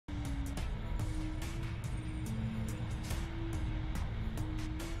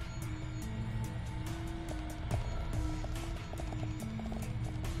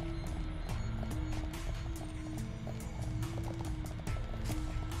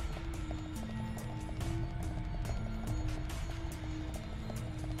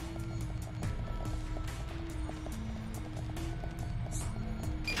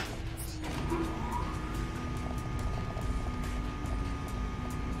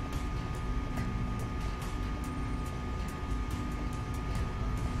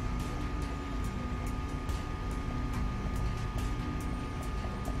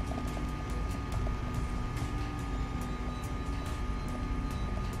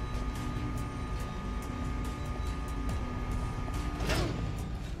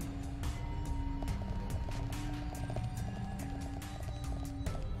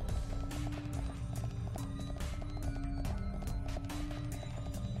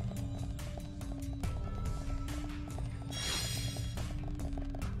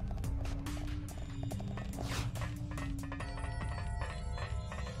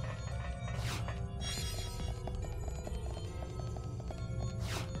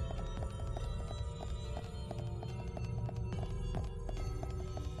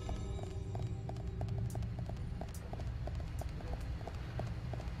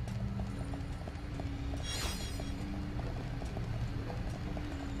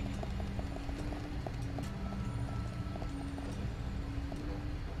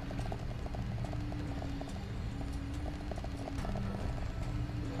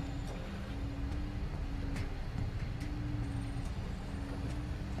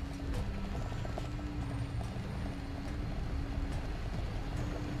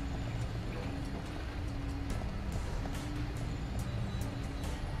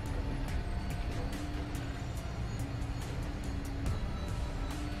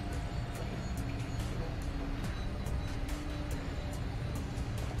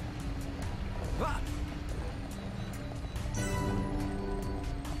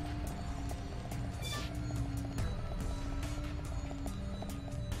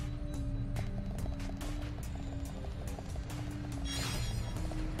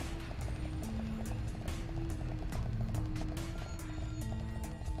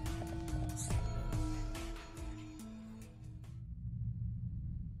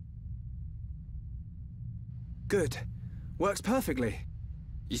Good. Works perfectly.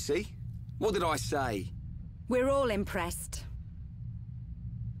 You see? What did I say? We're all impressed.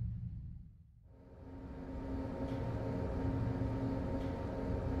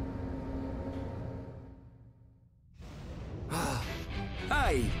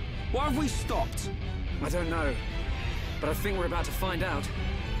 Hey! Why have we stopped? I don't know, but I think we're about to find out.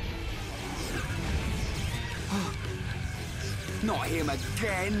 Not him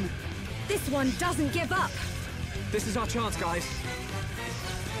again! This one doesn't give up! This is our chance, guys.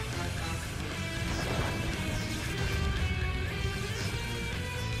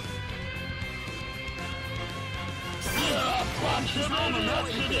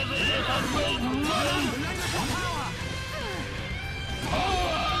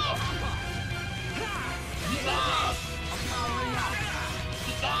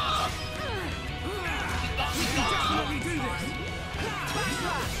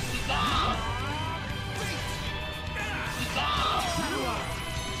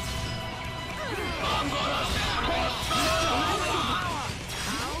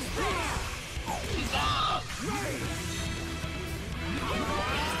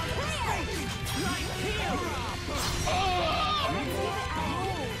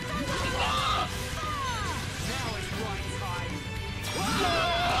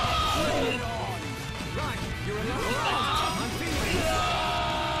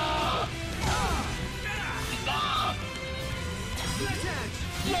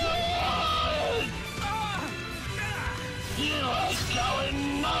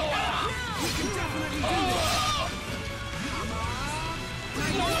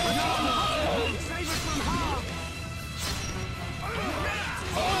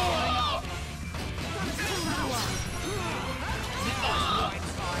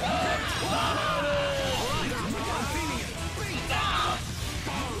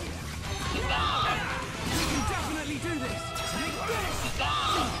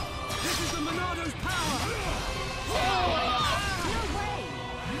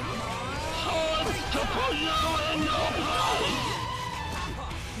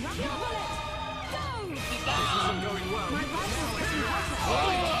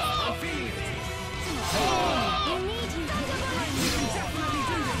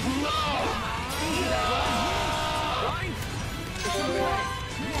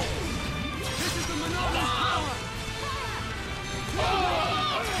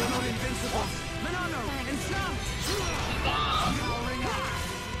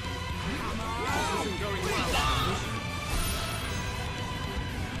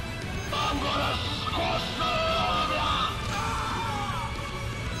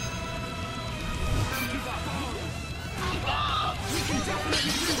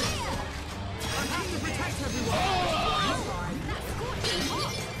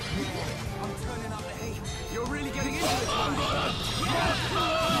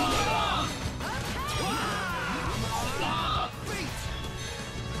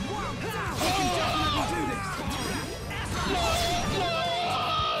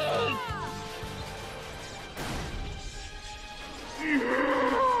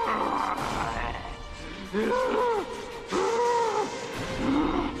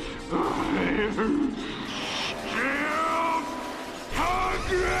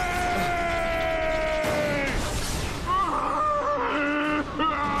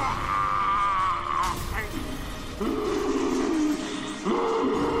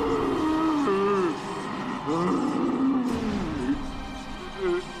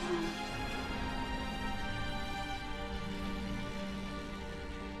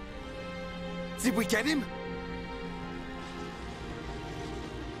 Did we get him?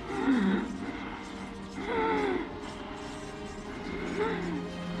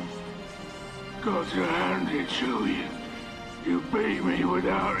 Got to hand it to you. You beat me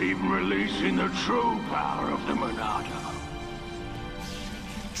without even releasing the true power of the Monado.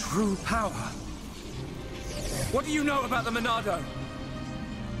 True power? What do you know about the Monado?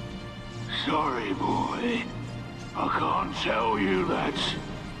 Sorry, boy. I can't tell you that.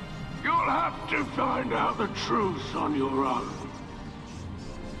 You'll have to find out the truth on your own.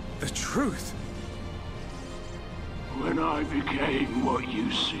 The truth? When I became what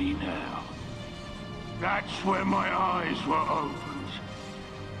you see now, that's when my eyes were opened.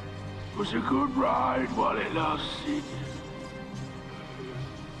 It was a good ride while it lasted.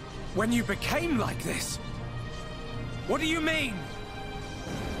 When you became like this? What do you mean?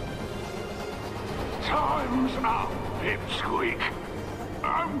 Time's up, Pipsqueak.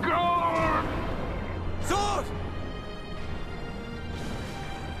 I'm gone! Sword!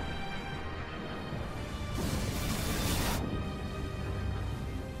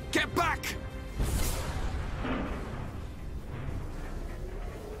 Get back!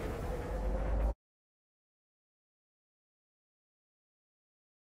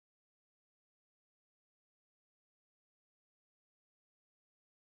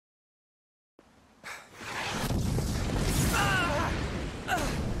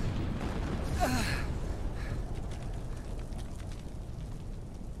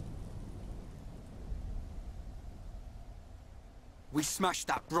 We smashed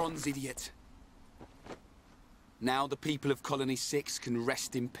that bronze idiot. Now the people of Colony 6 can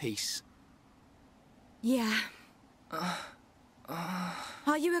rest in peace. Yeah.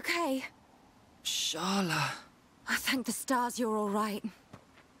 Are you okay? Shala. I thank the stars you're all right.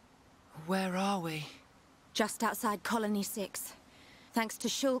 Where are we? Just outside Colony 6. Thanks to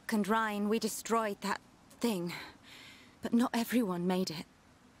Shulk and Ryan, we destroyed that thing. But not everyone made it.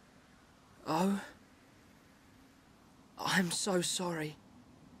 Oh? I'm so sorry.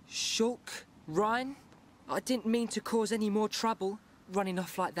 Shulk? Ryan? I didn't mean to cause any more trouble, running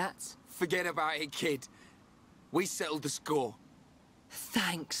off like that. Forget about it, kid. We settled the score.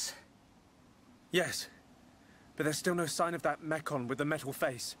 Thanks. Yes, but there's still no sign of that Mekon with the metal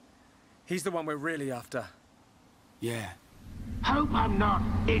face. He's the one we're really after. Yeah. Hope I'm not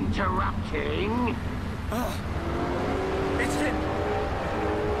interrupting. It's him!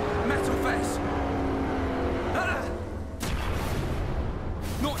 Metal face!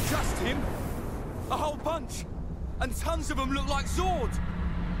 Not just him! A whole bunch! And tons of them look like Zords!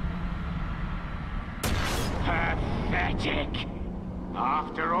 Pathetic.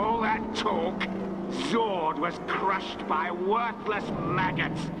 After all that talk, Zord was crushed by worthless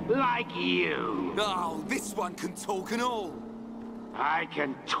maggots like you. Oh, this one can talk and all. I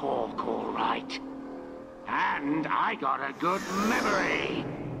can talk all right. And I got a good memory.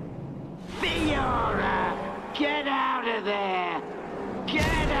 Fiora! Get out of there!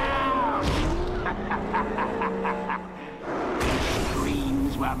 Get out!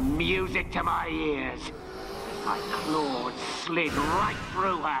 Screams were music to my ears. My claws slid right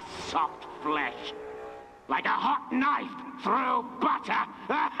through her soft flesh. Like a hot knife through butter.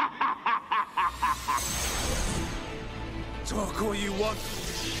 Talk all you want.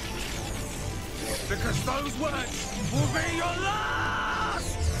 Because those words will be your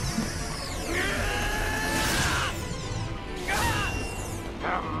last!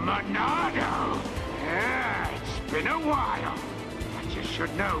 The Monado! Yeah, it's been a while. But you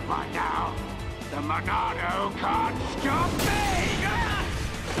should know by now. The Monado can't stop me!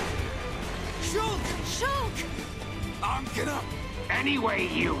 Shulk! Shulk! I'm gonna... Any way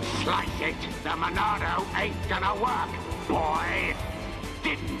you slice it, the Monado ain't gonna work, boy.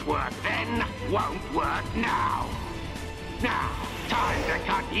 Didn't work then, won't work now. Now, time to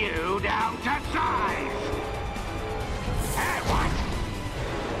cut you down to size. What?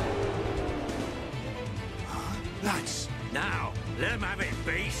 Lads. Now, let him have it,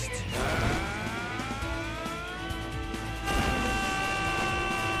 beast.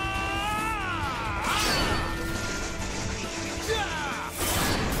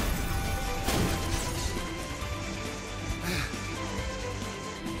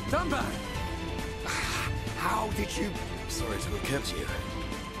 Dumbo! How did you... Sorry to have kept you.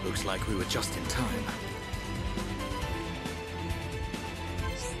 Looks like we were just in time.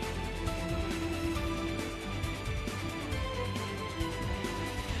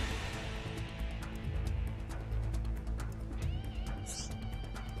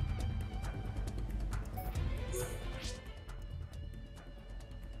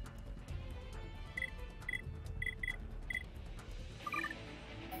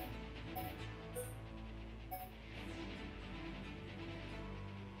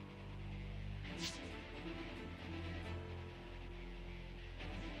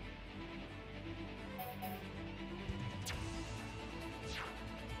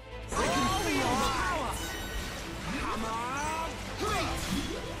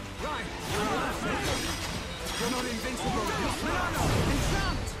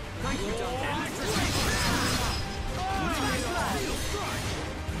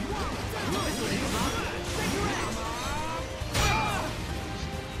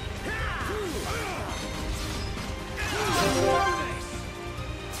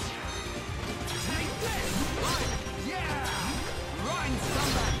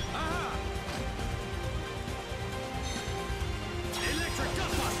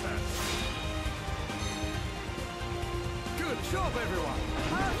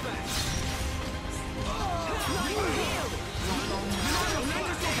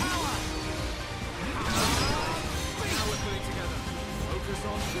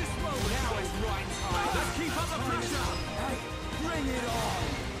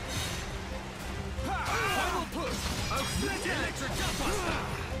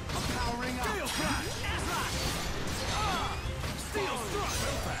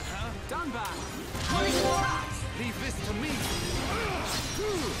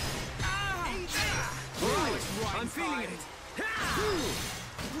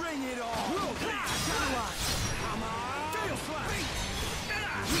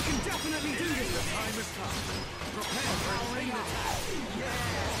 We can definitely do this! The time has come. Prepare for a rain attack!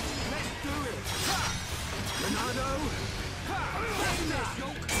 Yeah! Let's do it! Renato!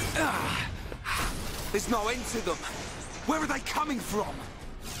 There's no end to them! Where are they coming from?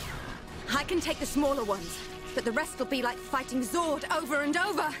 I can take the smaller ones, but the rest will be like fighting Zord over and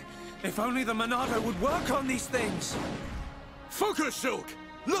over. If only the Monado would work on these things! Focus, Shulk!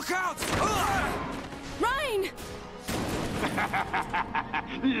 Look out! Rhine!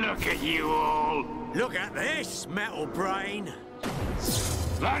 Look at you all! Look at this, metal brain!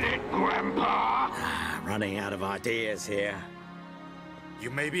 That it, Grandpa? Running out of ideas here. You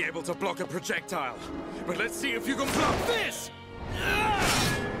may be able to block a projectile, but let's see if you can block this!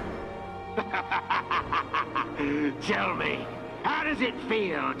 Tell me, how does it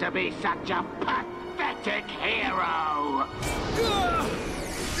feel to be such a pathetic hero?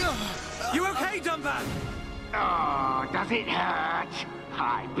 You okay, Dunban? Oh, does it hurt?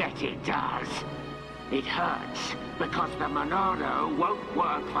 I bet it does. It hurts because the Monado won't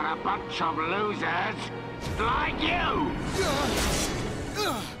work for a bunch of losers like you!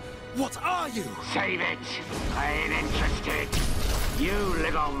 What are you? Save it. I ain't interested. You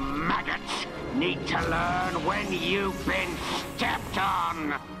little maggots need to learn when you've been stepped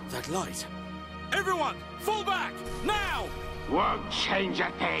on. That light. Everyone, fall back! Now! Won't change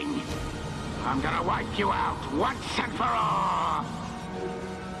a thing. I'm gonna wipe you out once and for all.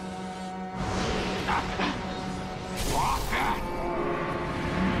 What the?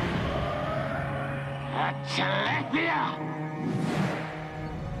 A Telepia?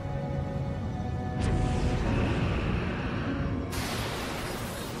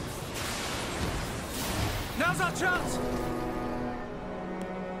 Now's our chance!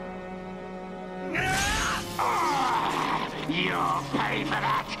 You'll pay for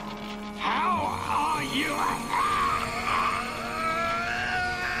that! How are you?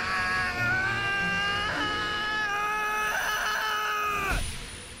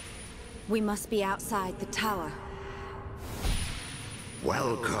 We must be outside the tower.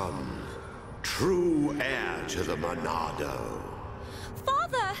 Welcome, true heir to the Monado.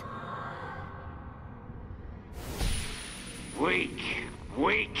 Father!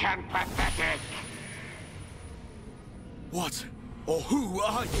 Weak and pathetic. What or who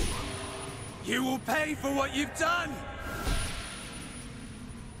are you? You will pay for what you've done!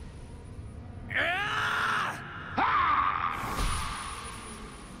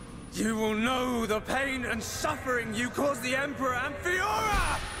 You will know the pain and suffering you caused the Emperor and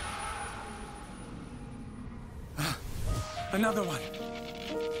Fiora! Another one.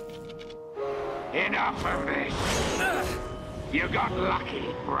 Enough of this. You got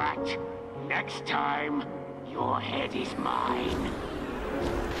lucky, brat. Next time, your head is mine.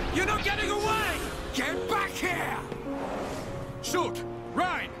 You're not getting away! Get back here! Shulk!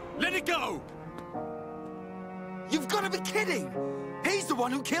 Rhine! Let it go! You've got to be kidding! He's the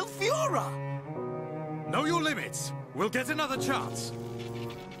one who killed Fiora! Know your limits. We'll get another chance.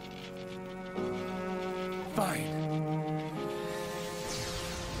 Fine.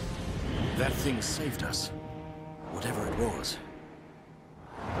 That thing saved us. Whatever it was.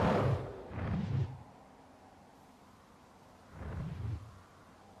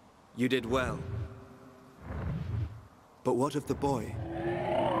 You did well. But what of the boy?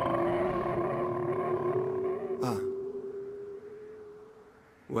 Ah.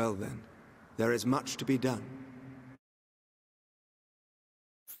 Well then, there is much to be done.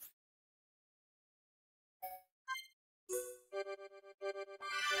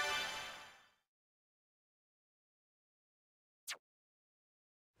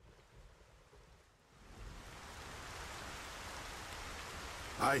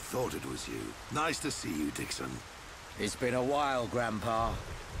 I thought it was you. Nice to see you, Dixon. It's been a while, Grandpa.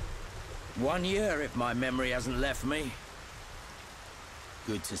 1 year, if my memory hasn't left me.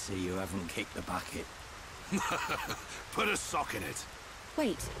 Good to see you haven't kicked the bucket. Put a sock in it.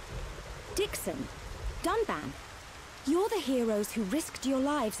 Wait. Dixon? Dunban? You're the heroes who risked your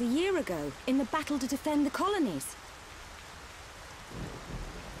lives a year ago in the battle to defend the colonies.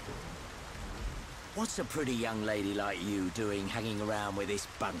 What's a pretty young lady like you doing hanging around with this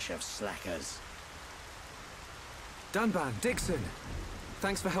bunch of slackers? Dunban, Dixon.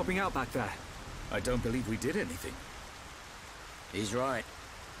 Thanks for helping out back there. I don't believe we did anything. He's right.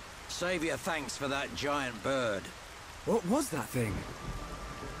 Save your thanks for that giant bird. What was that thing?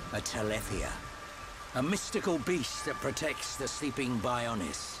 A Telepia. A mystical beast that protects the sleeping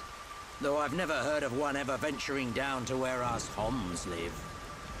Bionis. Though I've never heard of one ever venturing down to where us Homs live.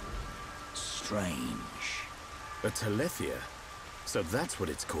 Strange. A Telepia? So that's what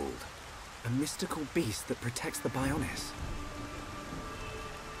it's called. A mystical beast that protects the Bionis.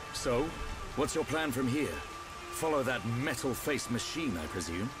 So, what's your plan from here? Follow that metal-faced machine, I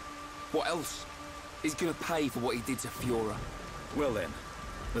presume? What else? He's gonna pay for what he did to Fiora. Well then,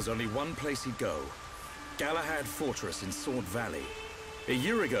 there's only one place he'd go. Galahad Fortress in Sword Valley. A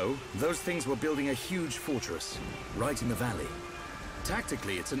year ago, those things were building a huge fortress, right in the valley.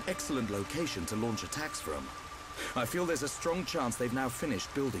 Tactically, it's an excellent location to launch attacks from. I feel there's a strong chance they've now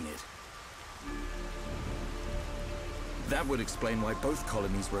finished building it. That would explain why both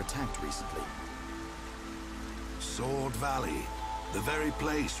colonies were attacked recently. Sword Valley. The very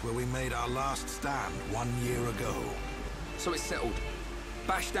place where we made our last stand 1 year ago. So it's settled.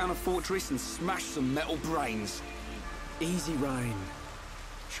 Bash down a fortress and smash some metal brains. Easy, Ryan.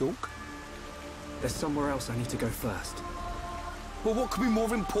 Shulk? There's somewhere else I need to go first. Well, what could be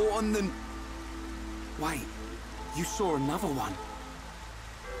more important than... Wait, you saw another one.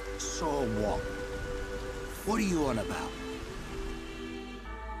 Saw what? What are you on about?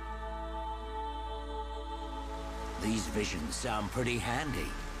 These visions sound pretty handy.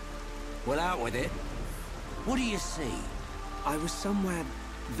 Well, out with it. What do you see? I was somewhere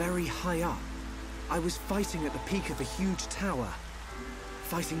very high up. I was fighting at the peak of a huge tower.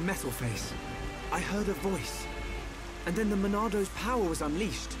 Fighting Metalface. I heard a voice. And then the Monado's power was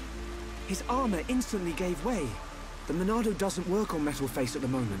unleashed. His armor instantly gave way. The Monado doesn't work on Metalface at the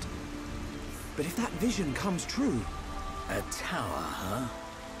moment. But if that vision comes true... A tower, huh?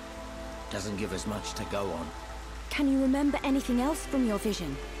 Doesn't give us much to go on. Can you remember anything else from your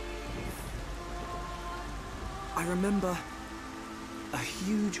vision? I remember... a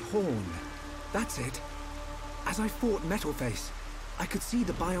huge horn. That's it. As I fought Metalface, I could see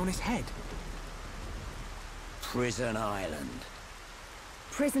the Bionis head. Prison Island.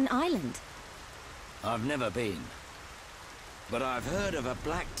 Prison Island? I've never been. But I've heard of a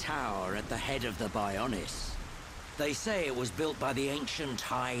black tower at the head of the Bionis. They say it was built by the ancient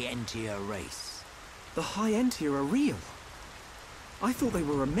High Entia race. The High Entia are real? I thought they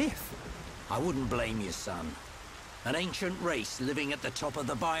were a myth. I wouldn't blame you, son. An ancient race living at the top of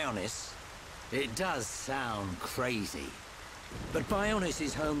the Bionis? It does sound crazy. But Bionis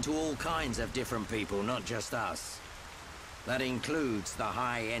is home to all kinds of different people, not just us. That includes the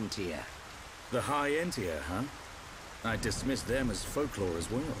High Entia. The High Entia, huh? I dismiss them as folklore as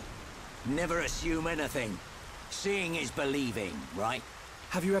well. Never assume anything. Seeing is believing, right?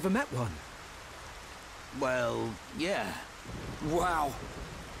 Have you ever met one? Well, yeah. Wow.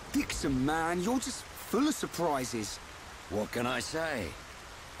 Dixon, man, you're just full of surprises. What can I say?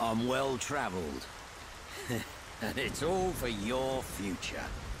 I'm well-traveled. And it's all for your future.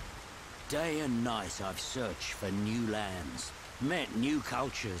 Day and night I've searched for new lands, met new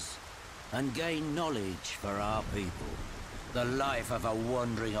cultures, and gained knowledge for our people. The life of a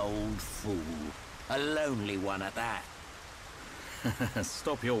wandering old fool. A lonely one at that.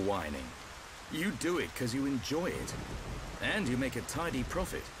 Stop your whining. You do it because you enjoy it. And you make a tidy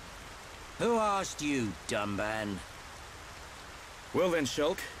profit. Who asked you, dumban? Well then,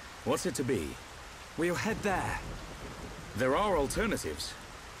 Shulk, what's it to be? We'll head there. There are alternatives.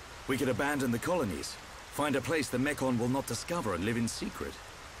 We could abandon the colonies, find a place the Mechon will not discover and live in secret.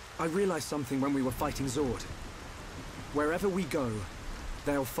 I realized something when we were fighting Zord. Wherever we go,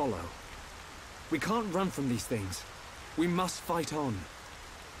 they'll follow. We can't run from these things. We must fight on.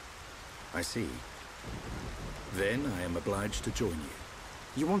 I see. Then I am obliged to join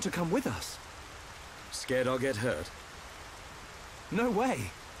you. You want to come with us? Scared I'll get hurt? No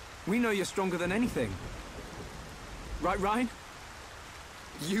way. We know you're stronger than anything. Right, Ryan?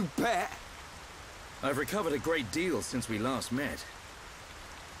 You bet. I've recovered a great deal since we last met.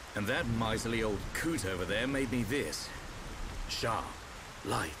 And that miserly old coot over there made me this. Sharp,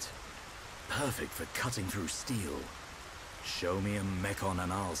 light, perfect for cutting through steel. Show me a Mechon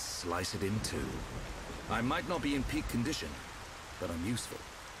and I'll slice it in two. I might not be in peak condition, but I'm useful.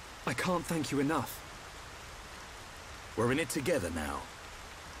 I can't thank you enough. We're in it together now.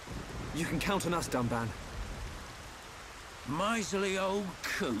 You can count on us, Dumban. Miserly old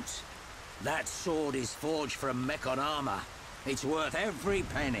coot. That sword is forged from Mechon armor. It's worth every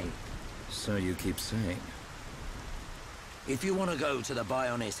penny. So you keep saying. If you want to go to the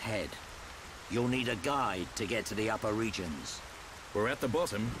Bionis head, you'll need a guide to get to the upper regions. We're at the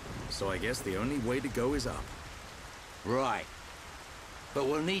bottom, so I guess the only way to go is up. Right. But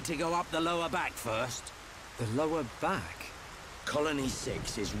we'll need to go up the lower back first. The lower back? Colony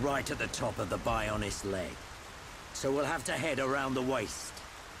 6 is right at the top of the Bionis leg. So we'll have to head around the waist.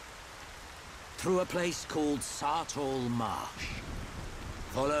 Through a place called Sartol Marsh.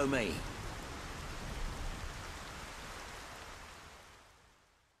 Follow me.